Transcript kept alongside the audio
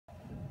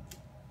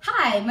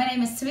Hi, my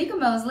name is Tamika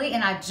Mosley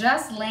and I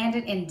just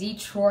landed in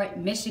Detroit,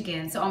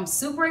 Michigan. So I'm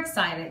super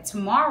excited.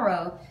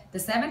 Tomorrow, the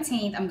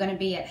 17th, I'm going to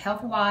be at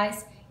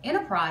Healthwise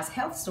Enterprise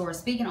Health Store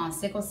speaking on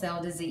sickle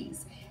cell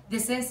disease.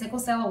 This is Sickle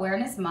Cell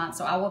Awareness Month,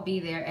 so I will be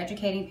there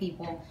educating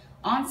people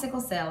on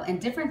sickle cell and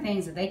different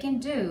things that they can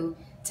do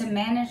to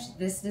manage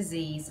this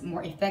disease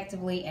more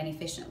effectively and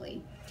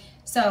efficiently.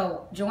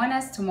 So join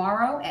us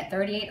tomorrow at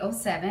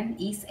 3807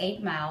 East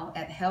 8 Mile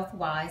at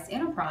Healthwise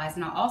Enterprise,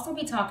 and I'll also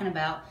be talking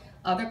about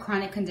other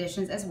chronic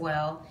conditions as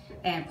well,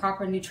 and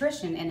proper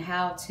nutrition and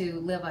how to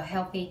live a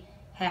healthy,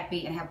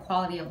 happy, and have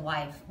quality of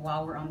life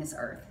while we're on this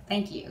earth.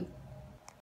 Thank you.